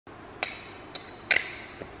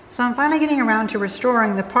So I'm finally getting around to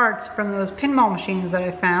restoring the parts from those pinball machines that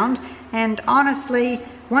I found, and honestly,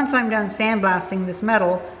 once I'm done sandblasting this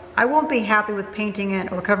metal, I won't be happy with painting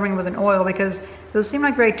it or covering it with an oil because those seem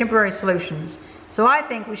like very temporary solutions. So I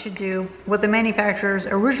think we should do what the manufacturers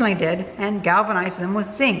originally did and galvanize them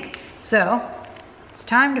with zinc. So it's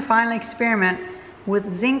time to finally experiment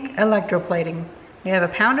with zinc electroplating. We have a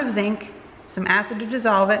pound of zinc, some acid to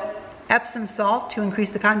dissolve it, Epsom salt to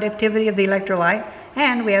increase the conductivity of the electrolyte,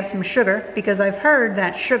 and we have some sugar because I've heard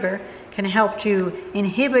that sugar can help to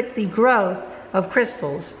inhibit the growth of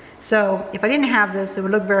crystals. So if I didn't have this, it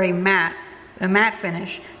would look very matte, a matte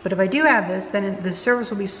finish. But if I do have this, then the surface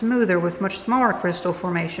will be smoother with much smaller crystal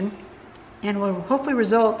formation and will hopefully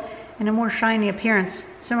result in a more shiny appearance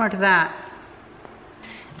similar to that.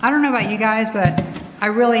 I don't know about you guys, but I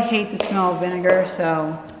really hate the smell of vinegar,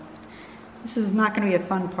 so this is not going to be a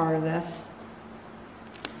fun part of this.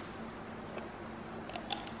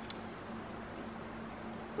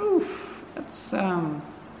 Oof, that's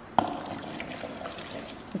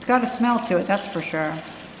it's got a smell to it, that's for sure.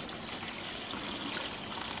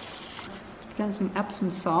 Put in some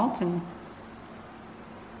Epsom salt and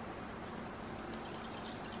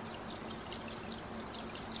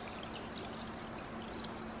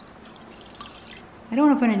I don't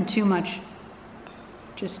want to put in too much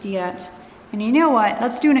just yet. And you know what?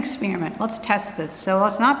 Let's do an experiment. Let's test this. So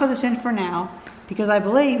let's not put this in for now because I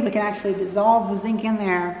believe we can actually dissolve the zinc in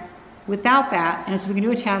there without that. And so we can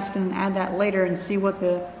do a test and add that later and see what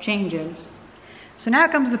the change is. So now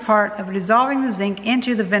comes the part of dissolving the zinc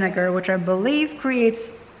into the vinegar, which I believe creates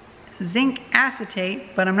zinc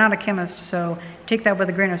acetate, but I'm not a chemist, so take that with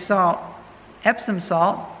a grain of salt. Epsom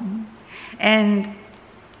salt. And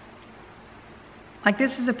like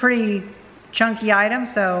this is a pretty chunky item,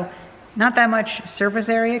 so not that much surface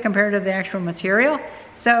area compared to the actual material.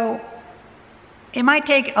 So it might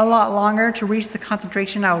take a lot longer to reach the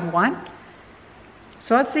concentration I would want.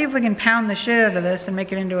 So let's see if we can pound the shit out of this and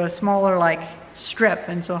make it into a smaller like strip,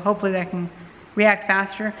 and so hopefully that can react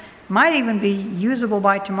faster. Might even be usable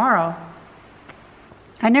by tomorrow.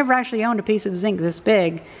 I never actually owned a piece of zinc this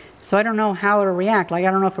big, so I don't know how it'll react. Like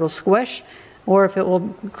I don't know if it'll squish or if it will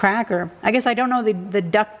crack, or I guess I don't know the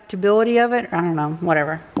ductibility of it. I don't know,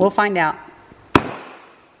 whatever. We'll find out.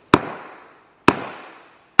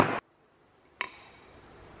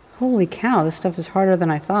 Holy cow, this stuff is harder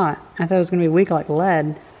than I thought. I thought it was going to be weak like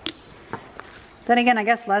lead. Then again, I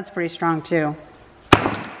guess lead's pretty strong too.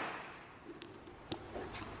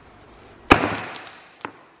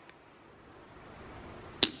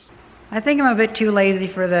 I think I'm a bit too lazy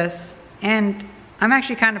for this, and I'm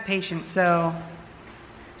actually kind of patient, so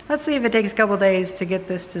let's see if it takes a couple days to get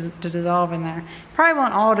this to dissolve in there. Probably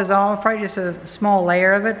won't all dissolve, probably just a small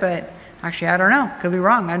layer of it, but actually I don't know, could be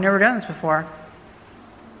wrong. I've never done this before.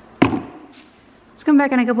 Let's come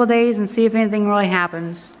back in a couple days and see if anything really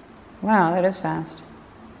happens. Wow, that is fast.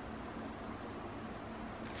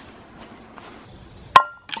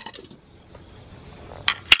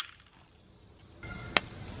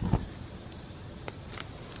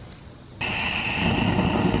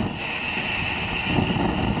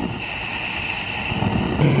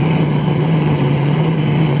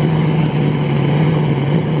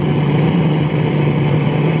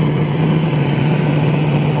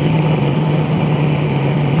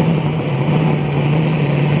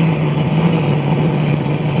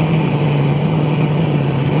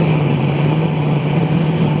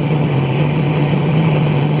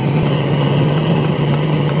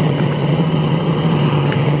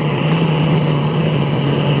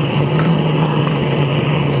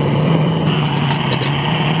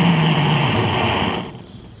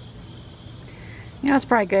 You know, it's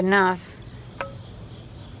probably good enough.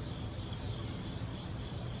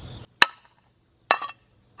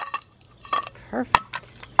 Perfect.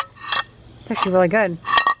 It's actually really good.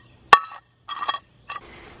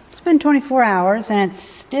 It's been 24 hours and it's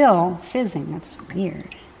still fizzing. That's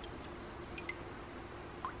weird.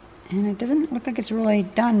 And it doesn't look like it's really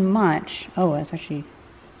done much. Oh, it's actually...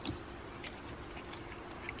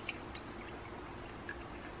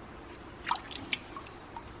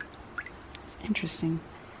 interesting.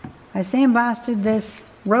 I sandblasted this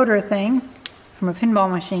rotor thing from a pinball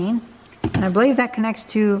machine, and I believe that connects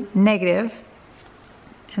to negative,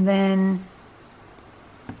 and then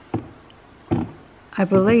I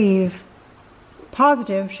believe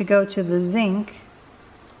positive should go to the zinc.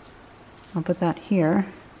 I'll put that here.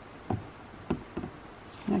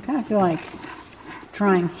 And I kind of feel like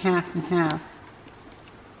trying half and half.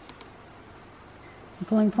 I'm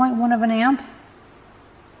pulling 0.1 of an amp.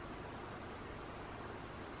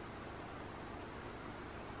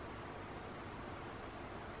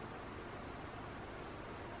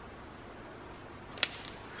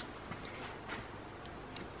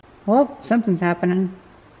 Oh, something's happening.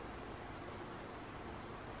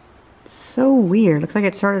 So weird. Looks like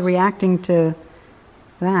it started reacting to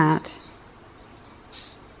that.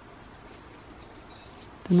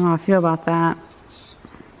 Don't know how I feel about that.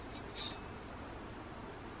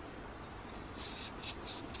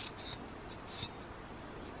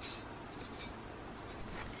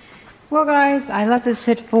 Well guys, I let this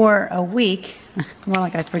sit for a week. More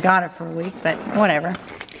like I forgot it for a week, but whatever.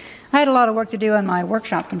 I had a lot of work to do on my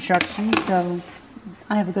workshop construction, so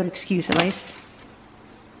I have a good excuse at least.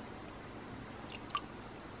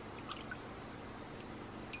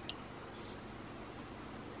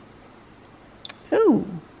 Ooh,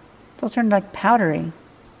 it's all turned like powdery.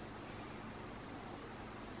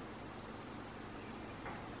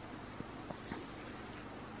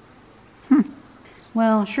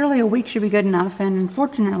 Well, surely a week should be good enough, and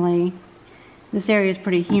unfortunately, this area is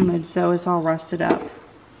pretty humid, so it's all rusted up.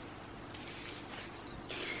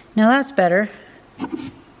 Now that's better.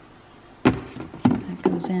 That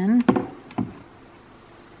goes in.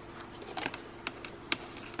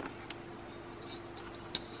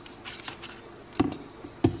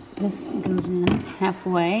 This goes in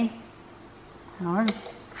halfway. Howard.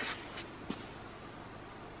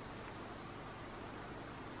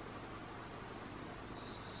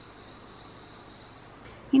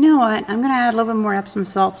 You know what? I'm going to add a little bit more Epsom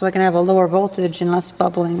salt so I can have a lower voltage and less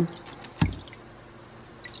bubbling.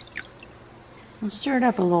 I'll stir it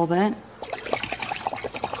up a little bit.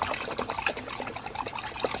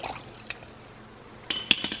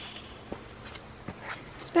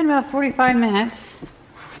 It's been about 45 minutes.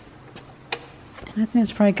 And I think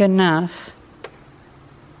it's probably good enough.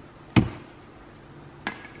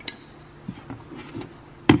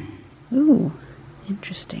 Ooh,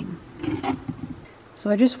 interesting. So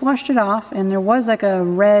I just washed it off, and there was like a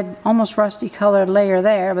red, almost rusty colored layer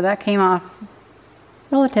there, but that came off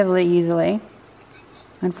relatively easily.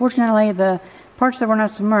 Unfortunately, the parts that were not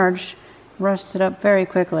submerged rusted up very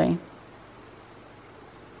quickly.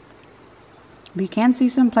 We can see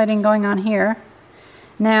some plating going on here.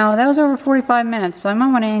 Now, that was over 45 minutes, so I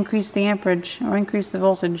might want to increase the amperage, or increase the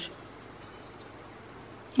voltage.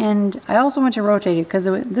 And I also want to rotate it, because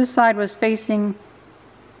this side was facing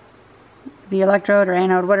the electrode or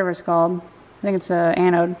anode, whatever it's called. I think it's an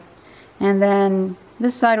anode. And then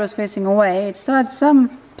this side was facing away. It still had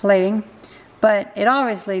some plating, but it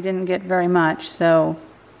obviously didn't get very much, so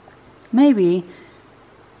maybe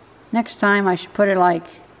next time I should put it like,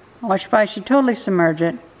 oh, I should totally submerge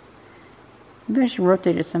it. Maybe I should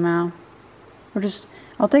rotate it somehow. Or just,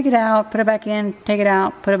 I'll take it out, put it back in, take it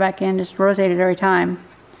out, put it back in, just rotate it every time.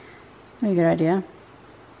 Maybe a good idea.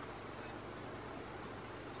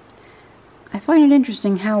 I find it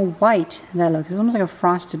interesting how white that looks. It's almost like a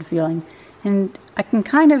frosted feeling. And I can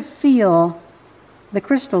kind of feel the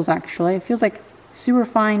crystals actually. It feels like super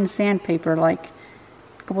fine sandpaper, like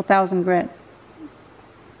a couple thousand grit.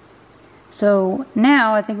 So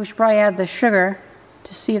now I think we should probably add the sugar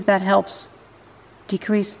to see if that helps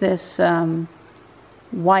decrease this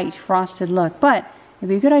white frosted look. But it'd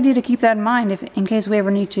be a good idea to keep that in mind in case we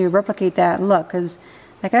ever need to replicate that look, because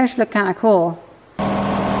that could actually look kind of cool.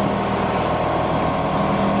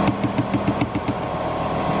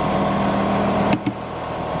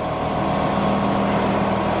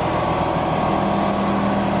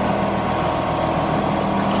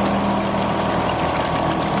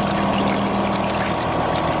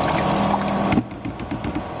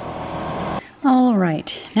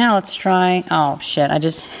 Now let's try, oh shit, I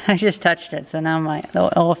just touched it, so now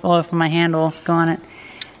the oil from my hand will go on it.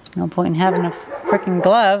 No point in having a freaking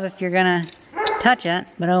glove if you're gonna touch it,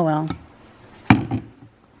 but oh well.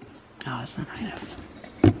 Oh, it's not high enough.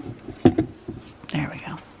 There we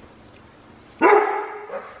go.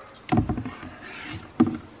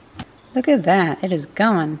 Look at that, it is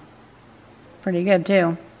going. Pretty good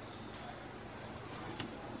too.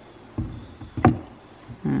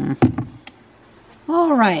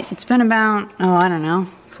 Alright, it's been about, oh I don't know,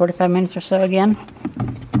 45 minutes or so again.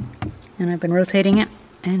 And I've been rotating it,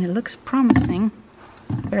 and it looks promising.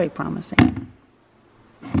 Very promising.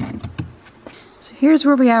 So here's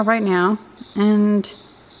where we are right now, and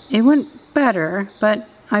it went better, but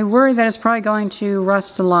I worry that it's probably going to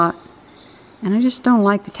rust a lot. And I just don't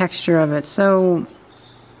like the texture of it, so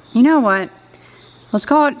you know what? Let's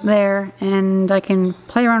call it there, and I can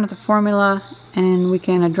play around with the formula, and we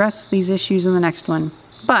can address these issues in the next one.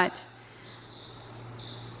 But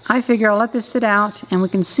I figure I'll let this sit out, and we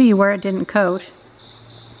can see where it didn't coat,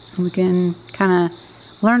 and we can kind of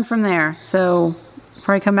learn from there. So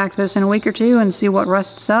probably come back to this in a week or two and see what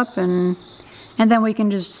rusts up, and then we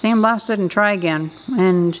can just sandblast it and try again.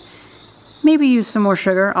 And maybe use some more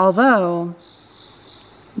sugar, although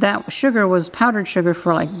that sugar was powdered sugar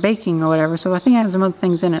for like baking or whatever, so I think it had some other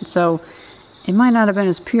things in it, so it might not have been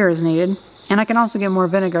as pure as needed. And I can also get more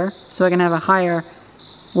vinegar, so I can have a higher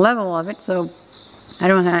level of it, so I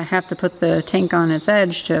don't have to put the tank on its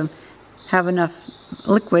edge to have enough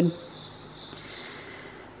liquid.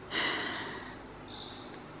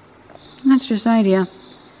 That's just an idea.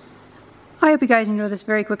 I hope you guys enjoyed this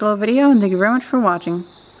very quick little video, and thank you very much for watching.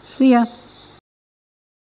 See ya!